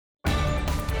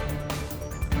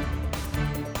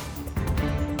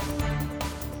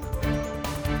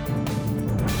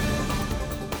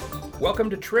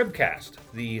Welcome to Tribcast,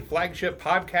 the flagship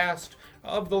podcast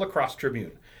of the La Crosse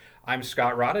Tribune. I'm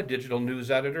Scott Rada, digital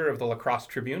news editor of the La Crosse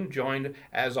Tribune, joined,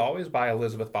 as always, by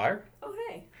Elizabeth Beyer. Oh,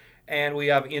 hey. And we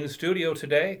have in studio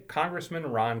today Congressman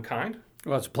Ron Kind.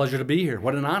 Well, it's a pleasure to be here.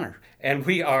 What an honor. And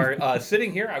we are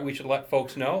sitting here, we should let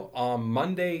folks know,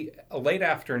 Monday late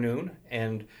afternoon,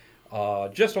 and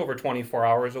just over 24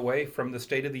 hours away from the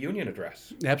State of the Union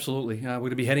address. Absolutely. We're going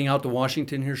to be heading out to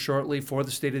Washington here shortly for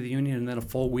the State of the Union, and then a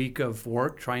full week of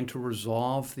work trying to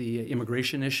resolve the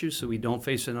immigration issue so we don't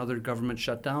face another government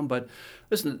shutdown. But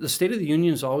listen, the State of the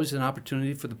Union is always an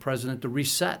opportunity for the president to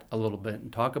reset a little bit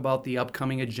and talk about the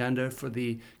upcoming agenda for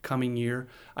the coming year.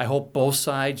 I hope both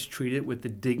sides treat it with the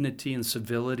dignity and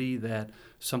civility that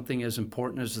something as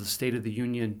important as the State of the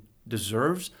Union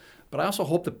deserves. But I also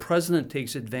hope the president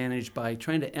takes advantage by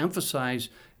trying to emphasize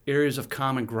areas of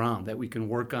common ground that we can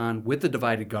work on with the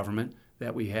divided government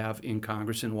that we have in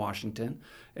Congress in Washington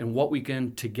and what we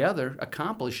can together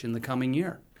accomplish in the coming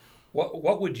year.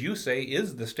 What would you say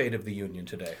is the State of the Union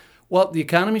today? Well, the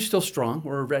economy's still strong.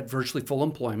 We're at virtually full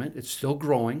employment. It's still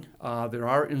growing. There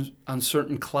are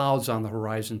uncertain clouds on the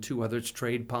horizon, too, whether it's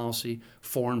trade policy,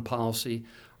 foreign policy,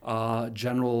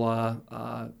 general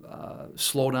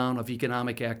slowdown of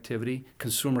economic activity.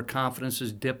 Consumer confidence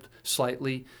has dipped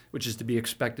slightly, which is to be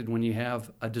expected when you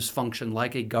have a dysfunction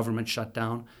like a government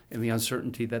shutdown and the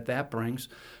uncertainty that that brings.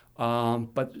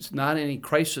 But it's not any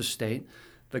crisis state.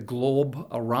 The globe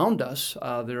around us,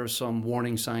 there are some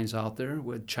warning signs out there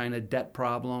with China debt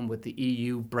problem, with the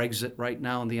EU, Brexit right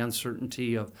now, and the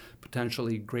uncertainty of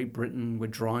potentially Great Britain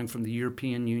withdrawing from the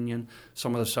European Union,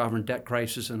 some of the sovereign debt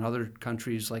crisis in other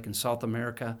countries like in South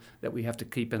America that we have to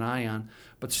keep an eye on.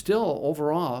 But still,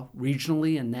 overall,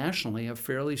 regionally and nationally, a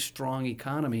fairly strong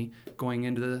economy going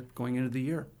into the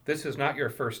year. This is not your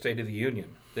first State of the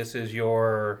Union. This is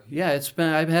your... Yeah,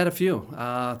 I've had a few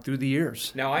through the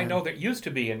years. Now, I know there used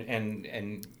to be,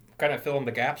 and kind of fill in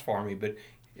the gaps for me, but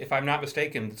if I'm not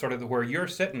mistaken, sort of where you're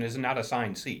sitting is not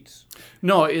assigned seats.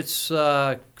 No, it's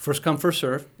first come, first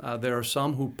serve. There are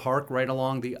some who park right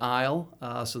along the aisle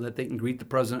so that they can greet the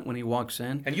president when he walks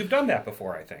in. And you've done that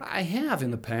before, I think. I have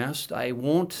in the past. I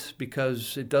won't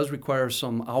because it does require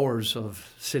some hours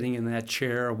of sitting in that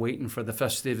chair waiting for the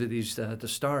festivities to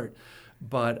start.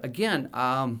 But again,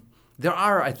 there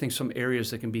are, I think, some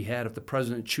areas that can be had if the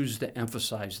president chooses to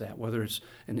emphasize that, whether it's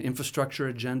an infrastructure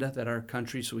agenda that our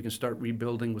country, so we can start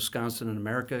rebuilding Wisconsin and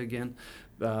America again,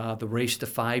 the race to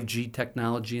 5G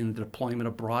technology and the deployment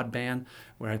of broadband,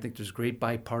 where I think there's great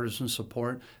bipartisan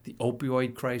support. The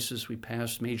opioid crisis, we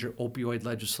passed major opioid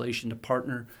legislation to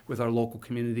partner with our local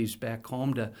communities back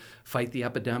home to fight the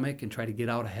epidemic and try to get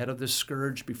out ahead of this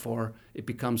scourge before it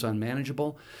becomes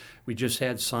unmanageable. We just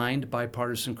had signed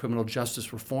bipartisan criminal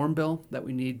justice reform bill that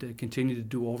we need to continue to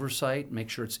do oversight, make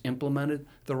sure it's implemented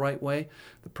the right way.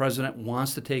 The president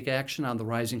wants to take action on the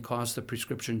rising cost of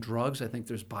prescription drugs. I think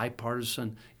there's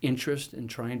bipartisan interest in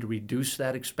trying to reduce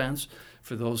that expense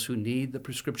for those who need the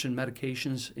prescription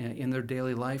medications in their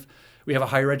daily life. We have a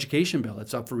higher education bill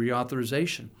that's up for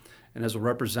reauthorization. And as a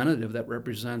representative that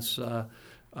represents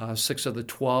 6 of the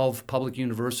 12 public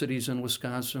universities in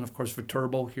Wisconsin, of course, for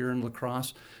Turbo here in La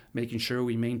Crosse, making sure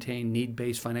we maintain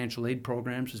need-based financial aid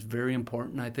programs is very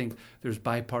important. I think there's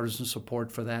bipartisan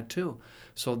support for that, too.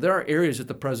 So there are areas that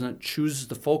the president chooses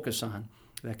to focus on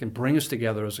that can bring us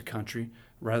together as a country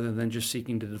rather than just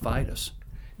seeking to divide us.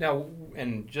 Now,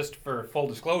 and just for full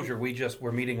disclosure, we just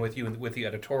were meeting with you with the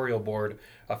editorial board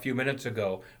a few minutes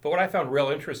ago. But what I found real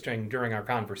interesting during our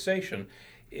conversation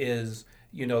is,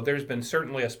 you know, there's been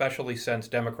certainly, especially since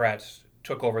Democrats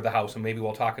took over the House, and maybe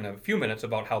we'll talk in a few minutes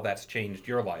about how that's changed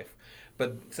your life.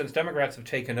 But since Democrats have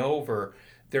taken over,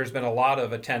 there's been a lot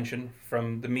of attention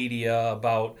from the media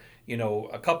about, you know,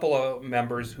 a couple of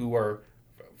members who are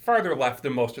farther left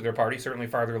than most of their party, certainly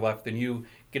farther left than you,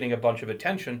 getting a bunch of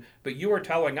attention. But you were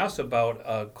telling us about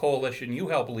a coalition you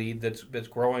help lead that's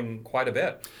growing quite a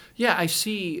bit. Yeah, I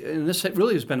see, and this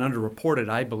really has been underreported,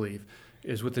 I believe,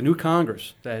 is with the new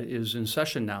Congress that is in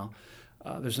session now,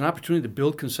 there's an opportunity to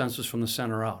build consensus from the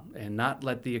center out and not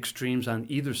let the extremes on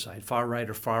either side, far right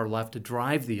or far left, to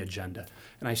drive the agenda.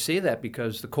 And I say that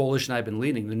because the coalition I've been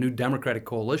leading, the new Democratic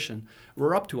coalition,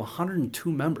 we're up to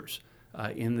 102 members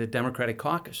in the Democratic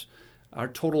caucus. Our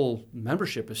total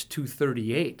membership is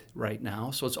 238 right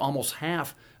now, so it's almost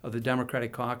half of the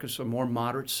Democratic caucus are more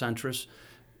moderate, centrist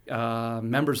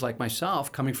members like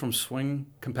myself coming from swing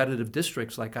competitive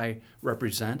districts like I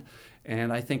represent.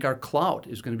 And I think our clout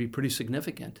is going to be pretty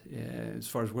significant as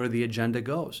far as where the agenda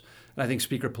goes. And I think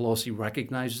Speaker Pelosi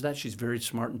recognizes that. She's very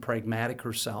smart and pragmatic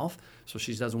herself, so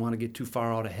she doesn't want to get too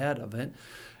far out ahead of it.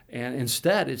 And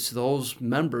instead, it's those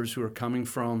members who are coming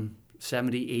from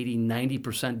 70, 80,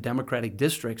 90% Democratic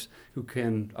districts who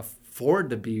can afford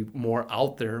to be more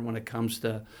out there when it comes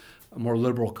to more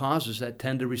liberal causes that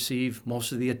tend to receive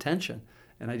most of the attention.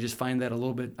 And I just find that a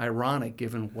little bit ironic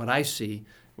given what I see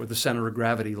where the center of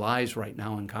gravity lies right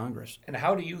now in Congress. And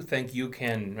how do you think you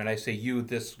can, when I say you,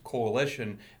 this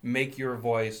coalition, make your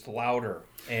voice louder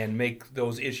and make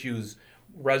those issues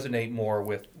resonate more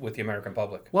with the American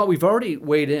public? Well, we've already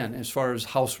weighed in as far as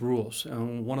House rules.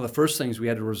 One of the first things we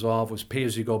had to resolve was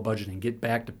pay-as-you-go budgeting, get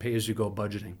back to pay-as-you-go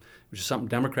budgeting, which is something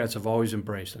Democrats have always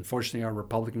embraced. Unfortunately, our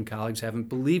Republican colleagues haven't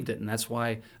believed it, and that's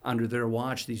why under their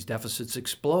watch these deficits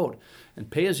explode. And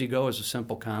pay-as-you-go is a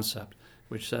simple concept,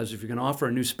 which says if you're going to offer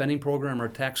a new spending program or a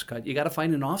tax cut, you got to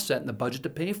find an offset in the budget to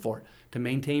pay for it, to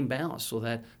maintain balance so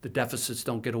that the deficits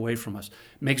don't get away from us.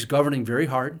 It makes governing very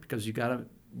hard because you got to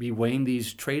be weighing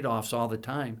these trade-offs all the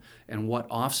time and what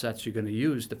offsets you're going to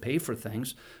use to pay for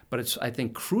things. But it's, I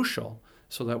think, crucial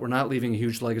so that we're not leaving a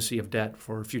huge legacy of debt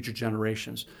for future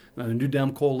generations. Now, the New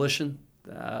Dem Coalition,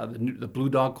 the Blue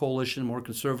Dog Coalition, more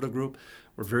conservative group,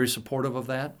 we're very supportive of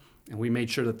that. And we made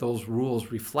sure that those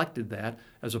rules reflected that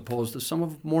as opposed to some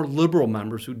of more liberal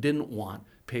members who didn't want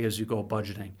pay-as-you-go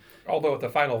budgeting. Although at the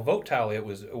final vote tally,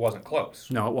 it wasn't close.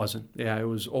 No, it wasn't. Yeah, it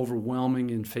was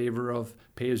overwhelming in favor of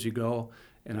pay-as-you-go.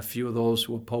 And a few of those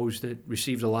who opposed it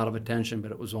received a lot of attention, but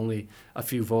it was only a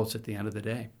few votes at the end of the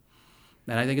day.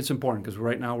 And I think it's important because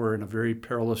right now we're in a very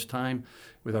perilous time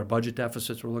with our budget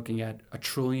deficits. We're looking at $1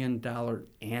 trillion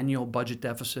annual budget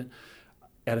deficit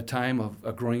at a time of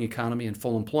a growing economy and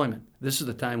full employment. This is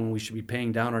the time when we should be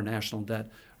paying down our national debt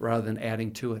rather than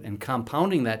adding to it. And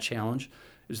compounding that challenge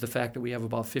is the fact that we have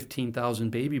about 15,000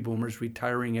 baby boomers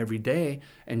retiring every day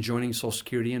and joining Social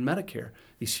Security and Medicare.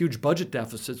 These huge budget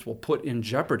deficits will put in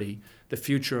jeopardy the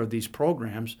future of these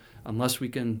programs unless we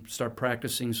can start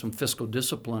practicing some fiscal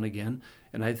discipline again.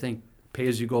 And I think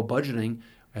pay-as-you-go budgeting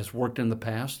has worked in the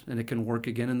past, and it can work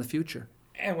again in the future.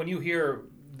 And when you hear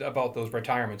about those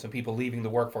retirements and people leaving the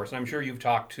workforce, and I'm sure you've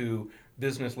talked to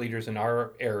business leaders in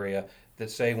our area that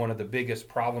say one of the biggest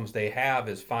problems they have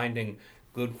is finding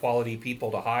good quality people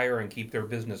to hire and keep their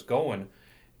business going.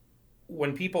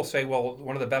 When people say, well,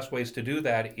 one of the best ways to do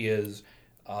that is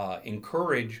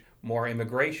encourage more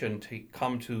immigration to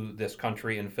come to this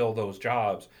country and fill those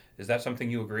jobs, is that something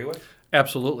you agree with?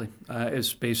 Absolutely.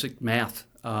 It's basic math.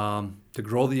 To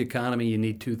grow the economy, you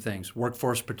need two things: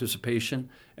 workforce participation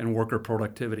and worker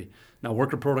productivity. Now,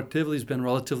 worker productivity has been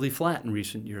relatively flat in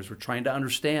recent years. We're trying to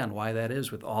understand why that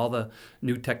is with all the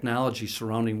new technology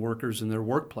surrounding workers in their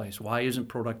workplace. Why isn't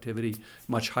productivity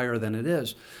much higher than it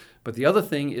is? But the other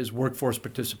thing is workforce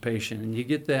participation, and you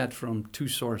get that from two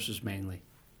sources mainly: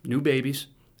 new babies.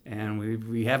 And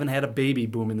we haven't had a baby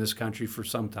boom in this country for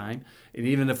some time. And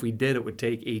even if we did, it would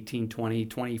take 18, 20,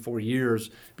 24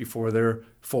 years before they're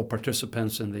full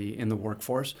participants in the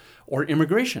workforce, or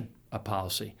immigration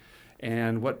policy.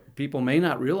 And what people may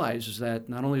not realize is that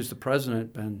not only has the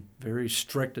president been very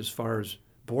strict as far as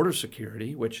border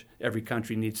security, which every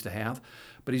country needs to have,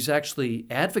 but he's actually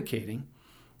advocating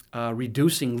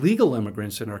reducing legal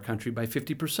immigrants in our country by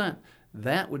 50%.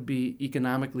 That would be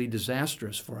economically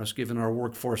disastrous for us given our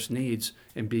workforce needs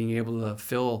and being able to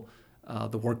fill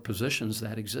the work positions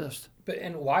that exist.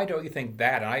 And why don't you think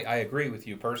that, and I agree with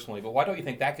you personally, but why don't you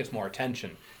think that gets more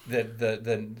attention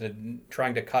than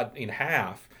trying to cut in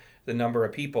half the number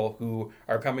of people who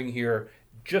are coming here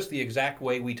just the exact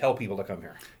way we tell people to come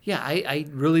here? Yeah, I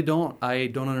really don't. I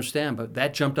don't understand, but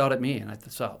that jumped out at me, and I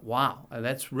thought, wow,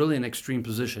 that's really an extreme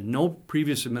position. No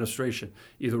previous administration,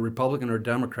 either Republican or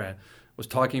Democrat, was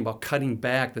talking about cutting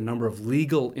back the number of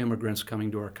legal immigrants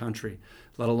coming to our country,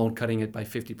 let alone cutting it by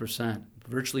 50%.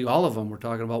 Virtually all of them were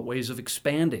talking about ways of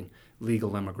expanding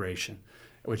legal immigration,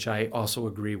 which I also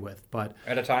agree with. But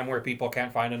at a time where people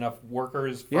can't find enough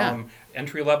workers from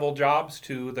entry-level jobs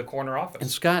to the corner office.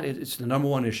 And Scott, it's the number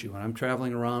one issue. When I'm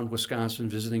traveling around Wisconsin,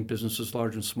 visiting businesses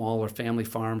large and small or family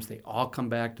farms, they all come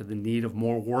back to the need of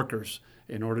more workers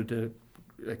in order to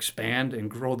expand and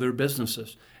grow their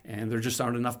businesses. And there just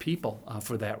aren't enough people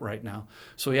for that right now.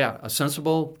 So yeah, a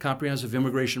sensible, comprehensive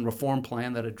immigration reform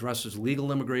plan that addresses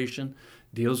legal immigration,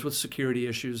 deals with security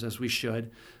issues as we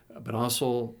should, but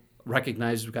also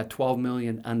recognizes we've got 12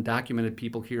 million undocumented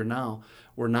people here now.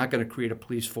 We're not going to create a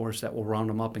police force that will round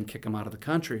them up and kick them out of the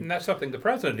country. And that's something the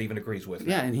president even agrees with.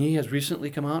 Yeah, and he has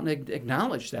recently come out and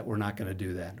acknowledged that we're not going to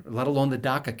do that, let alone the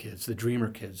DACA kids, the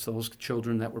Dreamer kids, those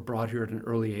children that were brought here at an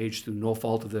early age through no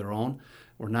fault of their own.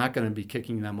 We're not going to be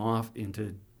kicking them off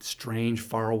into strange,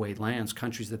 faraway lands,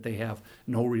 countries that they have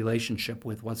no relationship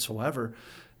with whatsoever.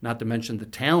 not to mention the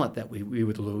talent that we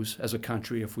would lose as a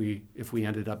country if we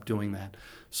ended up doing that.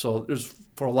 So there's,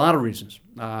 for a lot of reasons,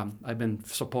 I've been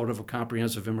supportive of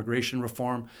comprehensive immigration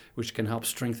reform, which can help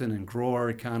strengthen and grow our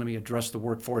economy, address the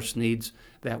workforce needs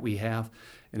that we have.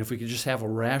 And if we could just have a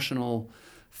rational,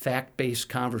 fact-based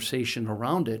conversation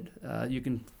around it, you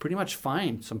can pretty much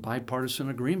find some bipartisan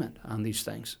agreement on these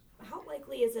things. How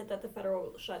likely is it that the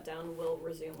federal shutdown will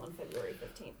resume on February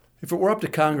 15th? If it were up to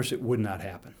Congress, it would not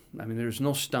happen. I mean, there's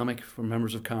no stomach for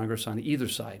members of Congress on either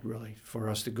side, really, for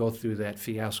us to go through that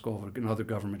fiasco of another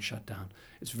government shutdown.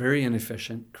 It's very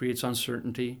inefficient, creates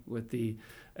uncertainty with the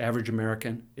average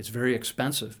American. It's very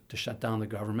expensive to shut down the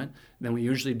government. Then we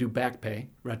usually do back pay,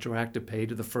 retroactive pay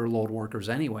to the furloughed workers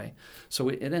anyway. So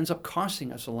it ends up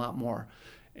costing us a lot more.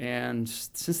 And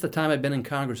since the time I've been in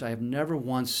Congress, I have never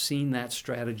once seen that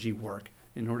strategy work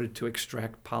in order to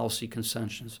extract policy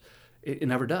concessions. It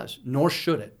never does, nor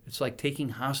should it. It's like taking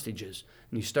hostages.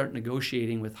 And you start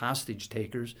negotiating with hostage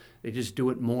takers, they just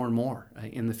do it more and more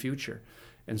in the future.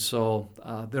 And so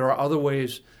there are other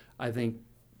ways, I think,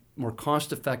 more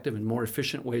cost-effective and more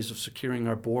efficient ways of securing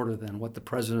our border than what the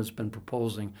president's been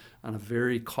proposing on a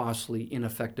very costly,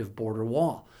 ineffective border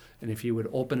wall. And if he would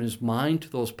open his mind to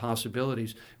those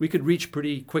possibilities, we could reach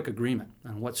pretty quick agreement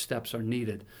on what steps are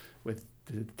needed with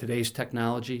today's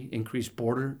technology, increased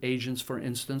border agents, for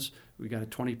instance. We got a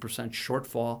 20%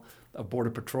 shortfall of Border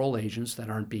Patrol agents that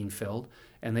aren't being filled,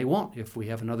 and they won't if we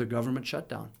have another government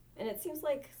shutdown. And it seems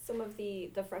like some of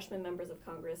the freshman members of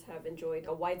Congress have enjoyed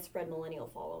a widespread millennial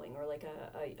following, or like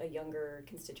a younger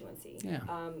constituency. Yeah.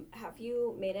 Have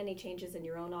you made any changes in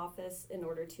your own office in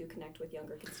order to connect with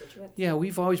younger constituents? Yeah,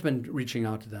 we've always been reaching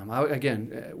out to them.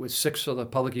 With 6 of the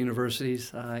public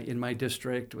universities in my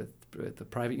district, with the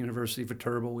private university,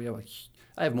 Viterbo,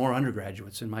 I have more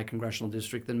undergraduates in my congressional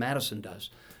district than Madison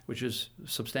does, which is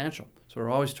substantial. So we're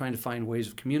always trying to find ways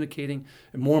of communicating,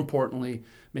 and more importantly,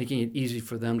 making it easy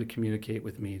for them to communicate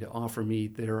with me, to offer me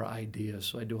their ideas.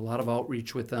 So I do a lot of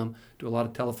outreach with them, do a lot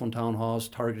of telephone town halls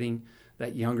targeting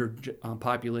that younger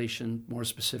population more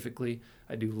specifically.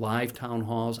 I do live town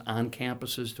halls on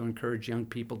campuses to encourage young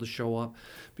people to show up,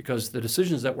 because the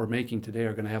decisions that we're making today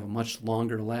are going to have a much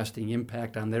longer lasting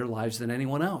impact on their lives than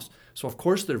anyone else. So of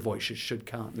course their voices should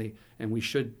count, and we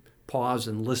should pause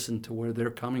and listen to where they're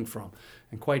coming from.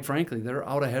 And quite frankly, they're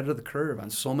out ahead of the curve on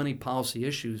so many policy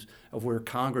issues of where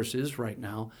Congress is right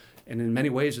now. And in many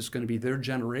ways, it's going to be their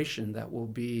generation that will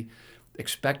be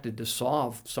expected to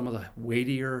solve some of the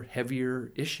weightier,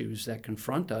 heavier issues that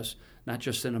confront us, not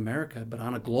just in America, but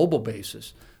on a global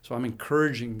basis. So I'm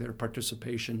encouraging their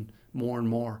participation more and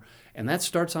more. And that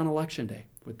starts on Election Day,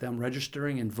 with them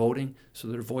registering and voting so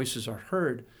their voices are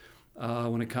heard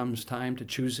when it comes time to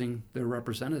choosing their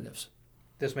representatives.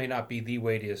 This may not be the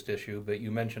weightiest issue, but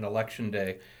you mentioned Election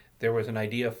Day. There was an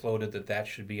idea floated that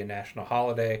should be a national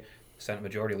holiday. Senate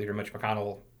Majority Leader Mitch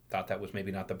McConnell thought that was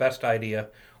maybe not the best idea.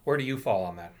 Where do you fall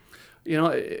on that?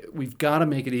 We've got to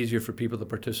make it easier for people to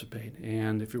participate.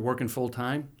 And if you're working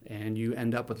full-time and you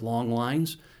end up with long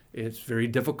lines, it's very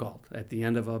difficult at the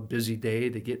end of a busy day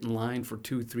to get in line for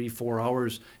 2, 3, 4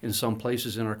 hours in some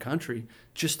places in our country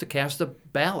just to cast a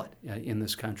ballot in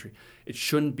this country. It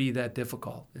shouldn't be that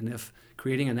difficult. And if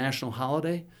creating a national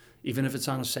holiday, even if it's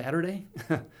on a Saturday,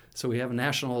 so we have a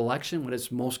national election when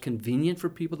it's most convenient for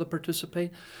people to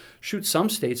participate. Shoot, some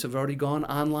states have already gone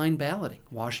online balloting.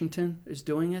 Washington is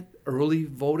doing it, early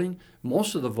voting.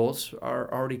 Most of the votes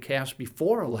are already cast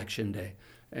before Election Day.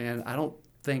 And I don't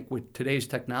think with today's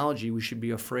technology we should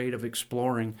be afraid of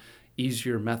exploring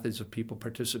easier methods of people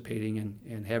participating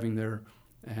and having their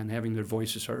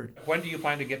voices heard. When do you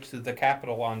plan to get to the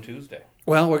Capitol on Tuesday?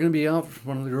 Well, we're going to be out for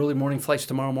one of the early morning flights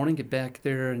tomorrow morning, get back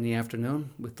there in the afternoon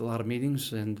with a lot of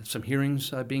meetings and some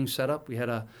hearings being set up. We had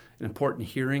an important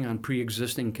hearing on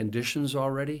pre-existing conditions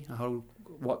already,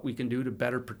 what we can do to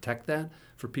better protect that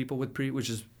for people with which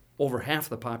is over half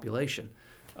the population.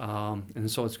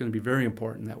 And so it's going to be very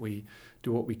important that we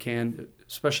do what we can,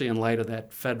 especially in light of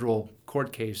that federal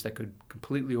court case that could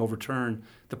completely overturn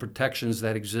the protections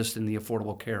that exist in the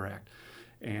Affordable Care Act.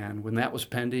 And when that was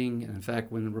pending, and in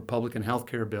fact, when the Republican health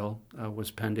care bill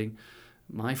was pending,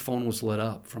 my phone was lit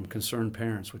up from concerned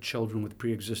parents with children with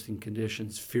pre-existing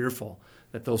conditions, fearful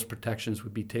that those protections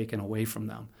would be taken away from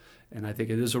them. And I think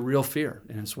it is a real fear,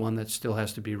 and it's one that still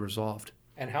has to be resolved.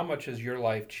 And how much has your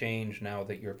life changed now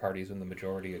that your party's in the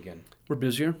majority again? We're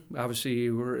busier. Obviously,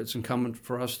 it's incumbent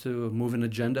for us to move an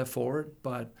agenda forward,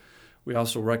 but we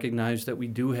also recognize that we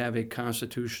do have a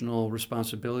constitutional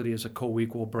responsibility as a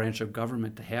co-equal branch of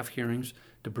government to have hearings,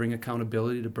 to bring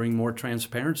accountability, to bring more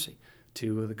transparency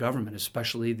to the government,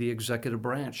 especially the executive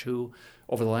branch, who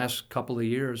over the last couple of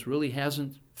years really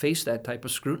hasn't faced that type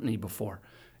of scrutiny before.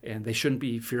 And they shouldn't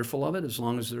be fearful of it as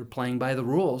long as they're playing by the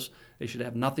rules. They should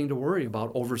have nothing to worry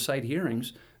about oversight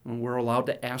hearings when we're allowed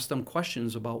to ask them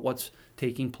questions about what's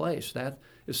taking place. That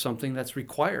is something that's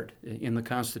required in the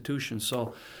Constitution.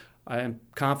 So I am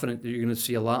confident that you're going to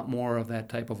see a lot more of that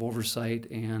type of oversight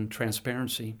and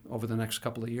transparency over the next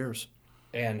couple of years.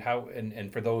 And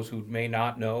for those who may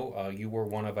not know, you were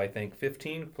one of, I think,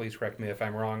 15, please correct me if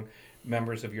I'm wrong,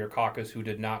 members of your caucus who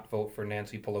did not vote for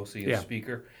Nancy Pelosi as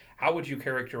Speaker. How would you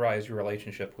characterize your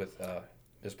relationship with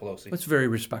Ms. Pelosi? It's very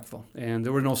respectful, and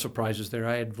there were no surprises there.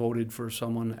 I had voted for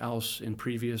someone else in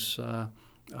previous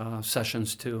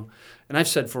sessions too. And I've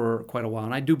said for quite a while,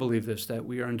 and I do believe this, that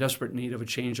we are in desperate need of a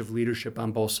change of leadership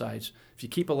on both sides. If you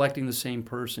keep electing the same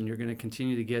person, you're going to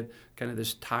continue to get kind of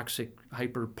this toxic,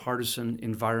 hyper-partisan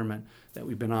environment that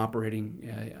we've been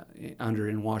operating under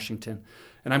in Washington.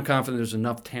 And I'm confident there's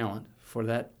enough talent for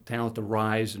that talent to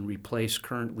rise and replace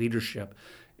current leadership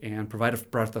and provide a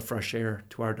breath of fresh air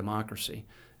to our democracy.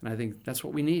 And I think that's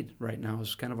what we need right now,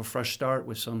 is kind of a fresh start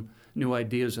with some new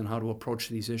ideas on how to approach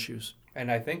these issues. And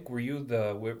I think, you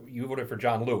voted for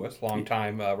John Lewis,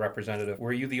 longtime representative.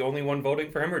 Were you the only one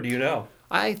voting for him, or do you know?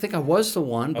 I think I was the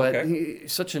one, but Okay.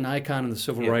 he's such an icon in the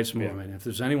civil rights movement. If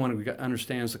there's anyone who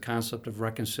understands the concept of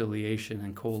reconciliation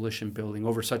and coalition building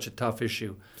over such a tough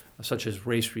issue, such as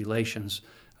race relations,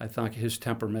 I think his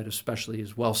temperament especially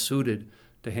is well suited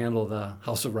to handle the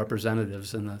House of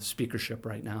Representatives and the speakership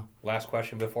right now. Last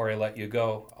question before I let you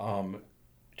go.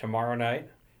 Tomorrow night,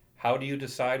 how do you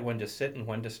decide when to sit and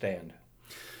when to stand?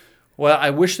 Well, I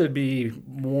wish there'd be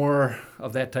more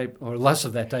of that type, or less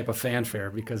of that type of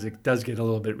fanfare, because it does get a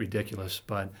little bit ridiculous.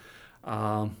 But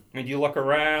I mean, you look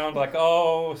around like,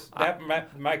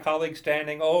 my colleague's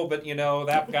standing. Oh, but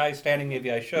that guy's standing.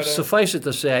 Maybe I should have. Suffice it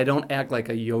to say, I don't act like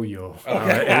a yo-yo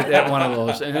at one of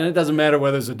those. And it doesn't matter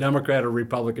whether it's a Democrat or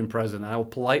Republican president. I will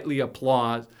politely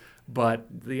applaud, but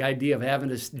the idea of having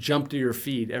to jump to your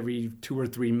feet every 2 or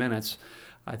 3 minutes,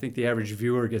 I think the average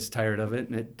viewer gets tired of it,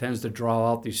 and it tends to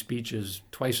draw out these speeches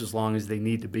twice as long as they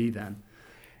need to be then.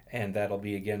 And that'll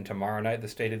be again tomorrow night, the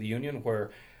State of the Union, where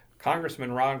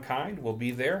Congressman Ron Kind will be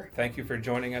there. Thank you for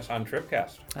joining us on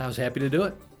Tribcast. I was happy to do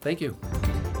it. Thank you.